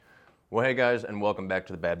Well, hey guys, and welcome back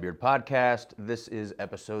to the Bad Beard Podcast. This is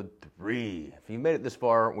episode 3. If you made it this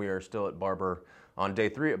far, we are still at Barber, on day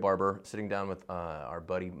 3 at Barber, sitting down with our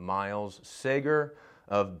buddy Miles Sager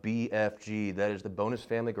of BFG. That is the Bonus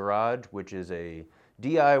Family Garage, which is a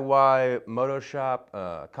DIY moto shop,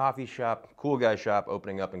 coffee shop, cool guy shop,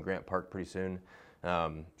 opening up in Grant Park pretty soon.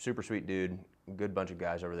 Super sweet dude, good bunch of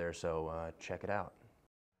guys over there, so check it out.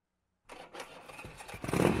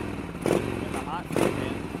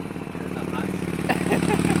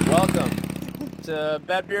 Welcome to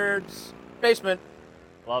Bad Beard's basement.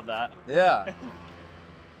 Love that. Yeah.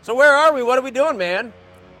 So where are we? What are we doing, man?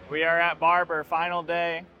 We are at Barber, final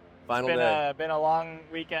day. Final It's day. been a long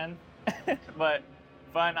weekend, but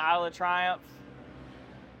fun. Isle of Triumph.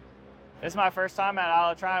 This is my first time at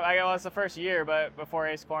Isle of Triumph. I guess it's the first year, but before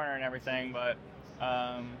Ace Corner and everything. But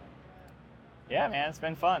yeah, man, it's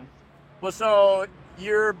been fun. Well, so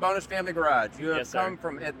you're Bonus Family Garage. You have Yes, come sir.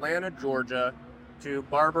 from Atlanta, Georgia, to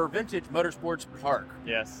Barber Vintage Motorsports Park.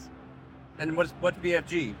 Yes. And what's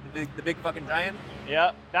BFG? The big fucking giant?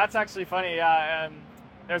 Yep. That's actually funny. Yeah.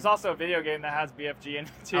 There's also a video game that has BFG in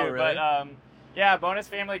it too. Oh, really? But yeah, Bonus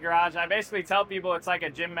Family Garage. I basically tell people it's like a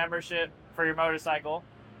gym membership for your motorcycle.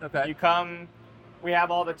 Okay. You come, we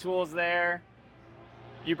have all the tools there.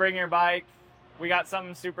 You bring your bike. We got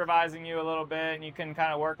something supervising you a little bit, and you can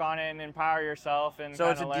kind of work on it and empower yourself. And So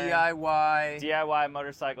it's a learn. DIY. DIY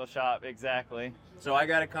motorcycle shop, exactly. So I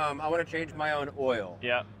gotta come. I want to change my own oil.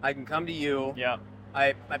 Yep, I can come to you. yep.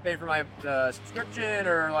 I pay for my subscription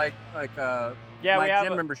or my Yeah, we have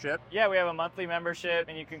gym membership. Yeah, we have a monthly membership,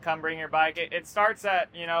 and you can come bring your bike. It starts at,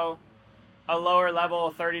 a lower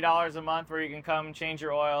level, $30 a month, where you can come change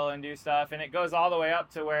your oil and do stuff. And it goes all the way up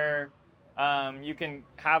to where you can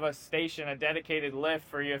have a station, a dedicated lift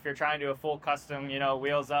for you if you're trying to do a full custom,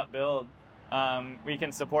 wheels up build. We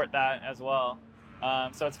can support that as well.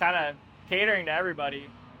 So it's kind of catering to everybody.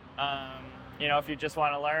 If you just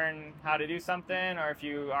want to learn how to do something, or if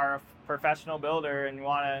you are a professional builder and you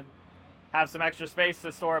want to have some extra space to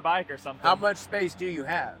store a bike or something. How much space do you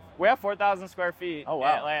have? We have 4,000 square feet Oh, in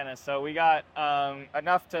wow. Atlanta, so we got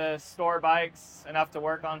enough to store bikes, enough to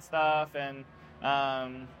work on stuff, and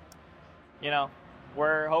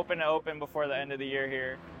we're hoping to open before the end of the year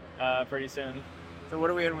here, pretty soon. So what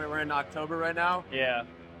are we in? We're in October right now? Yeah,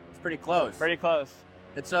 It's pretty close. pretty close.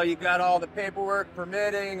 And so you got all the paperwork,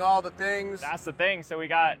 permitting, all the things. That's the thing. So we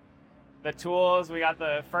got the tools, we got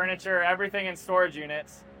the furniture, everything in storage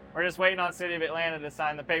units. We're just waiting on City of Atlanta to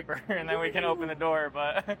sign the paper, and then we can open the door.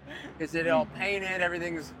 But Is it all painted?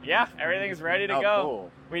 Everything's... yeah, everything's ready to Oh, go.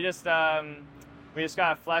 cool. We just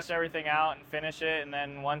gotta flesh everything out and finish it, and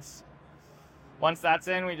then once that's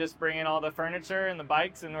in, we just bring in all the furniture and the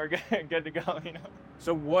bikes, and we're good to go.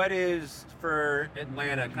 So what is, for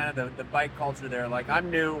Atlanta, kind of the bike culture there? Like,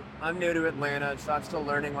 I'm new to Atlanta, so I'm still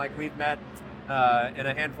learning. Like, we've met and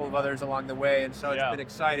a handful of others along the way, and so it's Yeah. been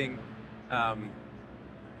exciting.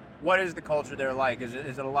 What is the culture there like? Is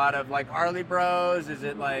it a lot of, like, Harley bros? Is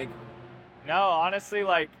it like... No, honestly,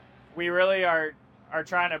 like, we really are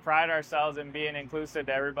trying to pride ourselves in being inclusive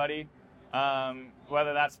to everybody,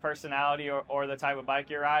 whether that's personality or the type of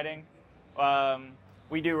bike you're riding.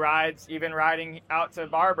 We do rides, even riding out to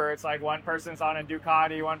Barber, it's like one person's on a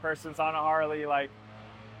Ducati, one person's on a Harley, like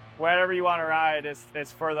whatever you want to ride,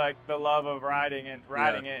 it's for like the love of riding it,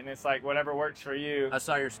 and it's like whatever works for you. I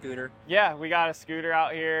saw your scooter. Yeah, we got a scooter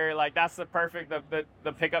out here. Like that's the perfect,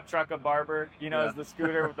 the pickup truck of Barber, Yeah. is the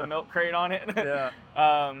scooter with the milk crate on it. Yeah.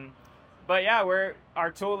 But yeah,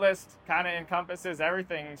 our tool list kind of encompasses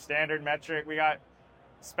everything, standard, metric. We got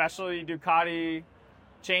specialty Ducati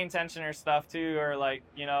chain tensioner stuff too, or like,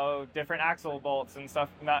 different axle bolts and stuff,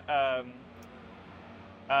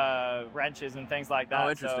 wrenches and things like that. Oh,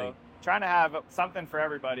 interesting. So trying to have something for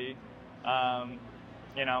everybody,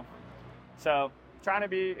 so trying to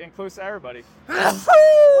be inclusive to everybody.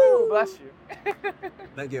 Ooh, bless you.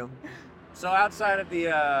 Thank you. So outside of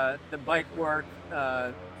the bike work,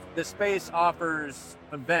 the space offers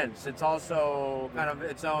events. It's also kind of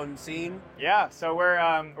its own scene. Yeah, so we're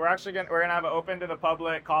gonna have an open to the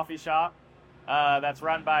public coffee shop that's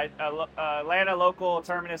run by Atlanta local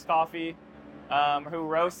Terminus Coffee, who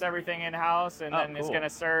roasts everything in house, and then it's cool. gonna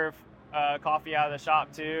serve coffee out of the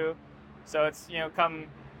shop too. So it's come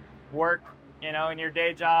work in your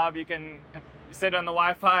day job. You can sit on the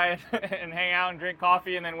Wi-Fi and hang out and drink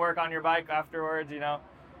coffee, and then work on your bike afterwards.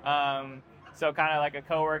 So kind of like a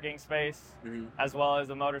co-working space, Mm-hmm. as well as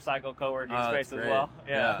a motorcycle co-working Oh, space that's as great. well.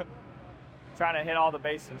 Yeah. Trying to hit all the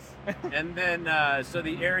bases. And then, so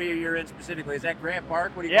the area you're in specifically, is that Grant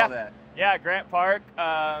Park? What do you Yeah. call that? Yeah, Grant Park.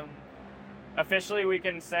 Officially, we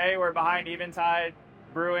can say we're behind Eventide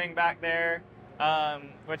brewing back there,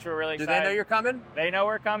 which we're really Do excited. they know you're coming? They know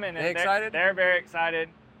we're coming. They excited? They're very excited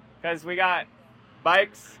because we got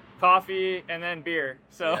bikes, coffee, and then beer.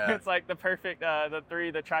 So Yeah. it's like the perfect, the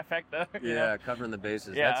trifecta. You know? Covering the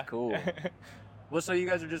bases. Yeah. That's cool. Well, so you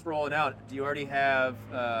guys are just rolling out. Do you already have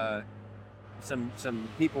some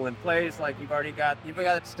people in place? Like you've got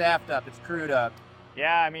it staffed up, it's crewed up.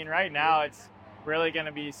 Yeah, I mean, right now it's really going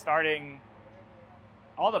to be starting.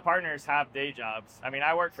 All the partners have day jobs. I mean,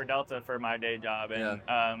 I work for Delta for my day job,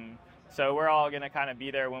 and so we're all going to kind of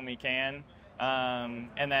be there when we can,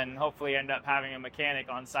 and then hopefully end up having a mechanic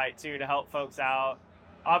on site too to help folks out.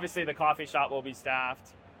 Obviously, the coffee shop will be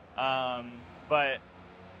staffed, but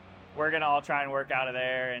we're going to all try and work out of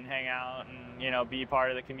there and hang out and, you know, be part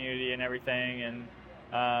of the community and everything. And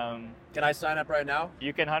can I sign up right now?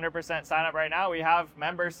 You can 100% sign up right now. We have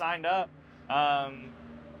members signed up.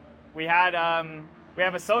 We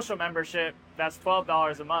have a social membership that's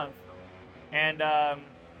 $12 a month, and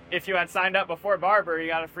if you had signed up before Barber, you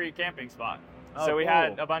got a free camping spot. So we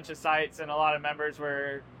had a bunch of sites, and a lot of members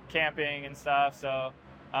were camping and stuff. So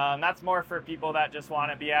that's more for people that just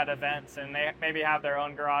want to be at events and they maybe have their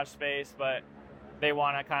own garage space, but they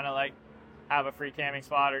want to kind of like have a free camping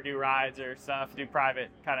spot or do rides or stuff, do private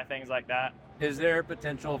kind of things like that. Is there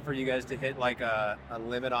potential for you guys to hit like a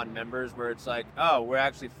limit on members where it's like, oh, we're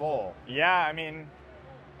actually full? Yeah, I mean,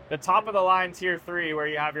 the top of the line tier 3 where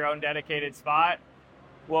you have your own dedicated spot,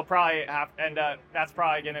 we'll probably that's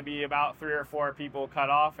probably going to be about 3 or 4 people cut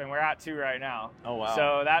off, and we're at 2 right now. Oh, wow.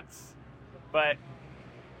 So but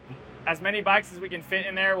as many bikes as we can fit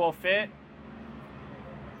in there will fit.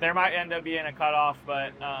 There might end up being a cutoff,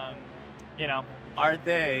 but you know.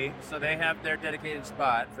 So they have their dedicated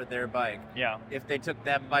spot for their bike. Yeah. If they took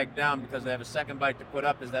that bike down because they have a second bike to put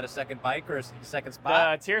up, is that a second bike or a second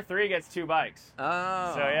spot? Tier 3 gets 2 bikes.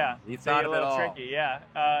 Oh. So yeah, You thought of it all. a little tricky,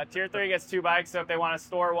 yeah. Tier 3 gets 2 bikes, so if they want to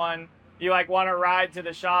store one, you like want to ride to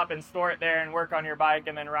the shop and store it there and work on your bike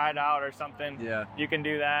and then ride out or something. Yeah. You can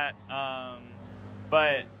do that.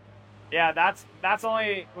 But yeah, that's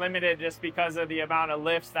only limited just because of the amount of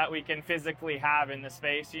lifts that we can physically have in the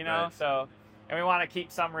space, you know? Right. So, and we want to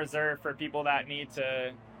keep some reserve for people that need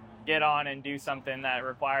to get on and do something that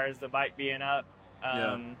requires the bike being up.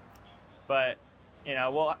 But, you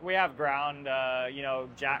know, we have ground, you know,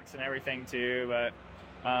 jacks and everything too. But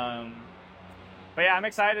yeah, I'm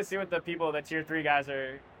excited to see what the tier 3 guys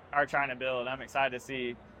are trying to build. I'm excited to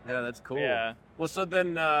see. Yeah, that's cool. Yeah. Well, so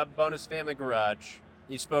then Bonus Family Garage.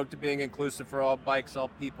 You spoke to being inclusive for all bikes, all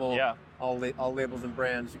people, all labels and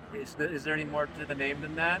brands. Is there any more to the name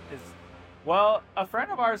than that? Well, a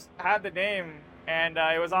friend of ours had the name, and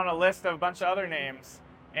it was on a list of a bunch of other names.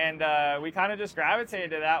 And we kind of just gravitated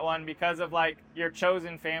to that one because of, like, your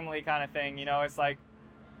chosen family kind of thing. You know, it's like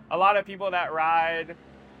a lot of people that ride,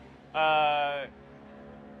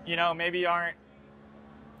 you know, maybe aren't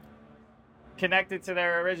connected to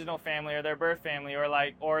their original family or their birth family,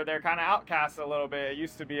 or they're kind of outcast a little bit. It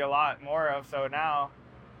used to be a lot more of, so now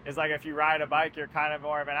it's like if you ride a bike, you're kind of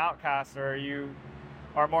more of an outcast, or you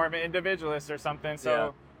are more of an individualist or something.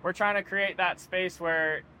 So we're trying to create that space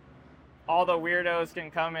where all the weirdos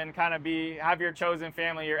can come and kind of have your chosen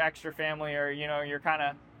family, your extra family, or, you know,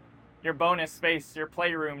 your bonus space, your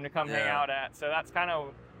playroom to come hang out at. So that's kind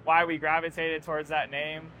of why we gravitated towards that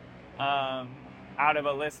name. Out of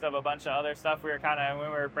a list of a bunch of other stuff we were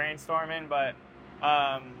brainstorming, but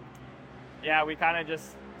yeah, we kind of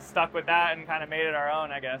just stuck with that and kind of made it our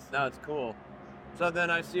own, I guess. No, it's cool. So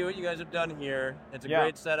then I see what you guys have done here. It's a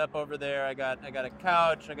great setup over there. I got a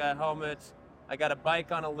couch, I got helmets, I got a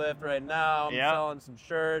bike on a lift right now. I'm selling some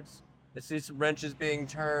shirts. I see some wrenches being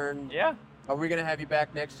turned. Yeah. Are we gonna have you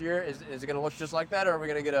back next year? Is it gonna look just like that, or are we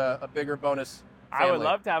gonna get a bigger bonus family? I would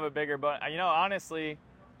love to have a bigger bonus. You know, honestly.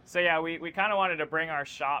 So yeah, we kind of wanted to bring our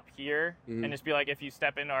shop here and just be like, if you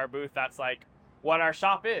step into our booth, that's like what our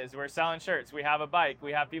shop is. We're selling shirts. We have a bike.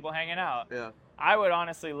 We have people hanging out. Yeah. I would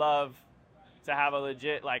honestly love to have a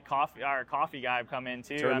legit like coffee guy come in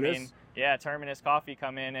too. Terminus? I mean, yeah, Terminus Coffee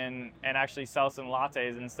come in and actually sell some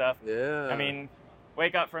lattes and stuff. Yeah. I mean,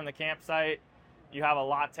 wake up from the campsite, you have a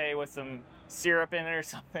latte with some syrup in it or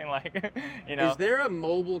something, like, you know. Is there a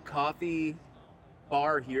mobile coffee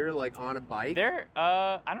bar here, like on a bike?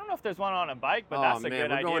 I don't know if there's one on a bike, but that's a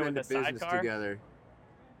good idea. We're going with into the business sidecar. together.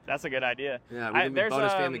 That's a good idea. Yeah, we're doing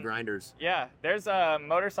Bonus Family Grinders. Yeah, there's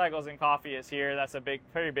Motorcycles and Coffee is here. That's a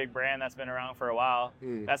pretty big brand that's been around for a while.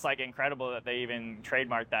 That's like incredible that they even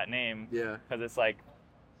trademarked that name. Yeah. Because it's like,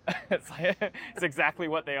 it's exactly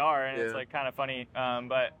what they are, and it's like kind of funny.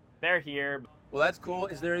 But they're here. Well, that's cool.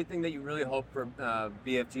 Is there anything that you really hope for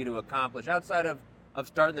BFG to accomplish outside of of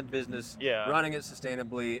starting the business, Yeah. running it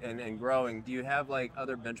sustainably, and growing, do you have like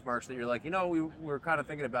other benchmarks that you're like, we're kind of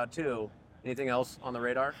thinking about too? Anything else on the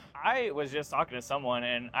radar? I was just talking to someone,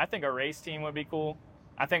 and I think a race team would be cool.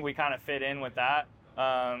 I think we kind of fit in with that.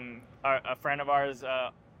 A friend of ours,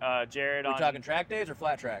 Jared. Are we talking track days or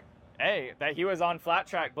flat track? Hey, that he was on flat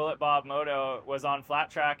track. Bullet Bob Moto was on flat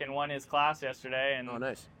track and won his class yesterday. And oh,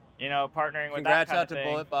 nice. Partnering with Congrats that kind out to thing.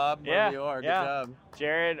 Bullet Bob. Yeah, You are. Good yeah.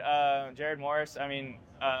 job. Jared Morris. I mean,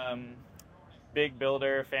 big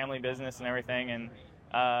builder, family business and everything. And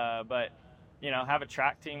but have a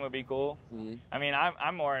track team would be cool. Mm-hmm. I mean,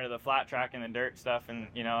 I'm more into the flat track and the dirt stuff, and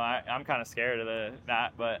I'm kind of scared of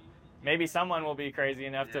that, but maybe someone will be crazy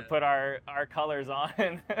enough to put our colors on.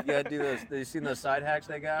 You gotta do those. Have you seen those side hacks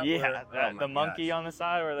they got? Yeah, the monkey on the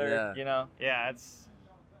side where they're,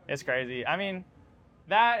 it's crazy. I mean,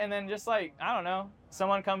 that, and then just like, I don't know,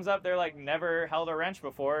 someone comes up, they're like never held a wrench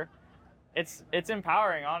before. It's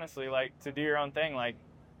empowering, honestly, like to do your own thing. Like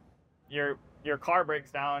your car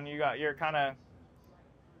breaks down, you're kind of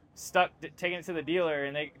stuck taking it to the dealer,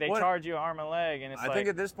 and they charge you an arm and a leg, and it's I think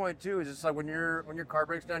at this point too is just like when your car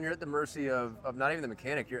breaks down, you're at the mercy of not even the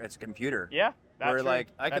mechanic, it's a computer. Yeah, that's true. Like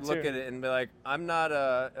I could look at it and be like, I'm not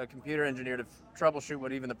a computer engineer to troubleshoot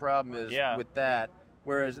what even the problem is with that.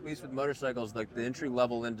 Whereas at least with motorcycles, like the entry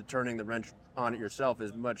level into turning the wrench on it yourself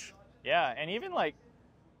is much. Yeah, and even like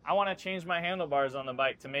I want to change my handlebars on the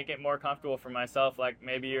bike to make it more comfortable for myself. Like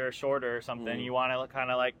maybe you're shorter or something, you want to kind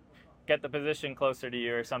of like get the position closer to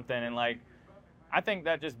you or something. And like, I think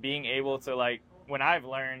that just being able to, like, when I've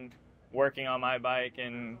learned working on my bike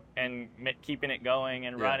and keeping it going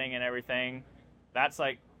and running and everything, that's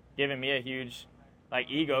like giving me a huge, like,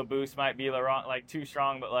 ego boost. Might be too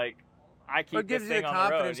strong, but like I keep this thing on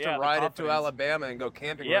the road. It gives you the confidence to ride it to Alabama and go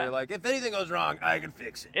camping where you're like, if anything goes wrong, I can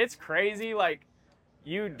fix it. It's crazy. Like,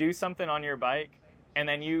 you do something on your bike and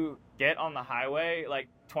then you get on the highway like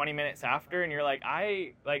 20 minutes after and you're like,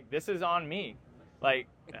 this is on me. Like,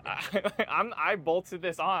 I bolted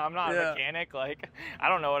this on. I'm not a mechanic. Like, I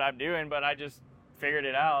don't know what I'm doing, but I just figured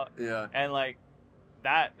it out. Yeah. And like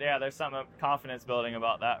that, there's some confidence building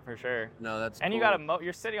about that for sure. No, that's and cool. You got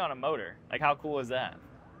you're sitting on a motor. Like, how cool is that?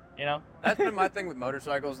 That's been my thing with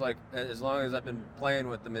motorcycles. Like, as long as I've been playing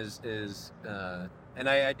with them and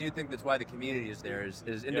I do think that's why the community is there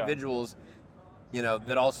is individuals,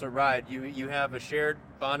 that also ride. You have a shared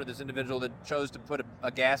bond with this individual that chose to put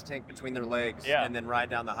a gas tank between their legs and then ride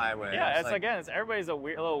down the highway. Yeah, it's everybody's a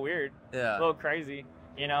little weird, a little crazy,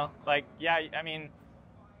 Like, I mean,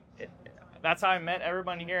 that's how I met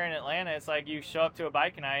everyone here in Atlanta. It's like you show up to a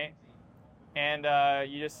bike night, and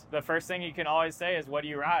the first thing you can always say is, what do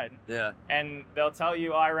you ride? Yeah. And they'll tell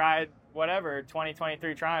you, I ride whatever,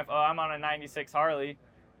 2023 Triumph. Oh, I'm on a 96 Harley.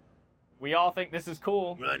 We all think this is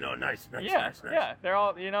cool. Right, no, nice. Yeah, they're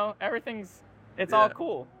all, everything's, it's all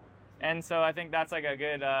cool. And so I think that's like a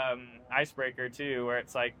good icebreaker too, where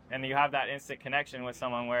it's like, and you have that instant connection with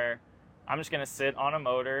someone where I'm just going to sit on a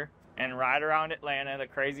motor and ride around Atlanta, the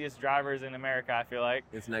craziest drivers in America, I feel like.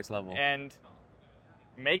 It's next level. And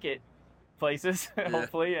make it places,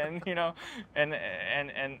 hopefully, and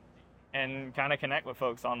and kind of connect with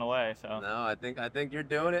folks on the way. So no, I think you're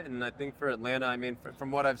doing it, and I think for Atlanta, I mean,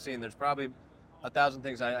 from what I've seen, there's probably 1,000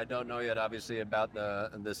 things I don't know yet, obviously, about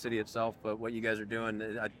the city itself. But what you guys are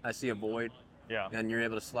doing, I see a void. Yeah. And you're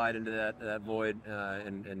able to slide into that void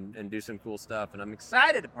and do some cool stuff, and I'm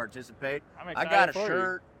excited to participate. I got a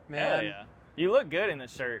shirt, man. Yeah. You look good in the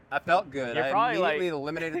shirt. I felt good. You're I immediately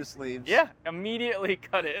eliminated the sleeves. Yeah, immediately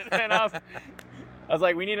cut it. And I was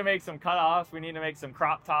like, we need to make some cutoffs. We need to make some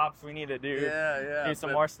crop tops. We need to do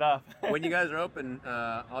some more stuff. When you guys are open,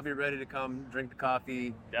 I'll be ready to come drink the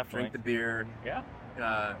coffee, drink the beer. Yeah.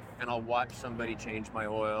 And I'll watch somebody change my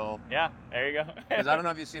oil. Yeah, there you go. Because I don't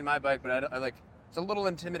know if you've seen my bike, but I like, it's a little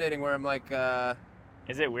intimidating where I'm like,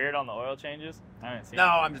 is it weird on the oil changes? I haven't seen it.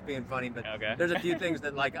 I'm just being funny, but there's a few things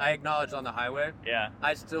that like I acknowledge on the highway. Yeah.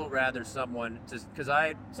 I still rather someone because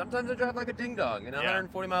sometimes I drive like a ding dong, and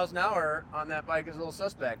 140 miles an hour on that bike is a little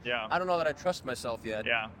suspect. Yeah. I don't know that I trust myself yet.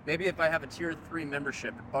 Yeah. Maybe if I have a tier 3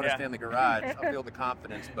 membership at Bonus Family Garage, I'll feel the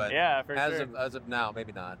confidence. But as of now,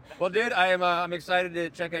 maybe not. Well, dude, I'm excited to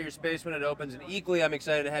check out your space when it opens, and equally I'm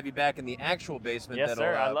excited to have you back in the actual basement. Yes,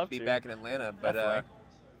 sir. I'd love to be back in Atlanta. But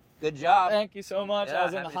good job. Thank you so much. I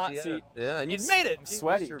was in the hot seat. Yeah, and you made it. I'm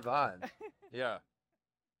sweaty. You survived. Yeah.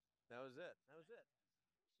 That was it.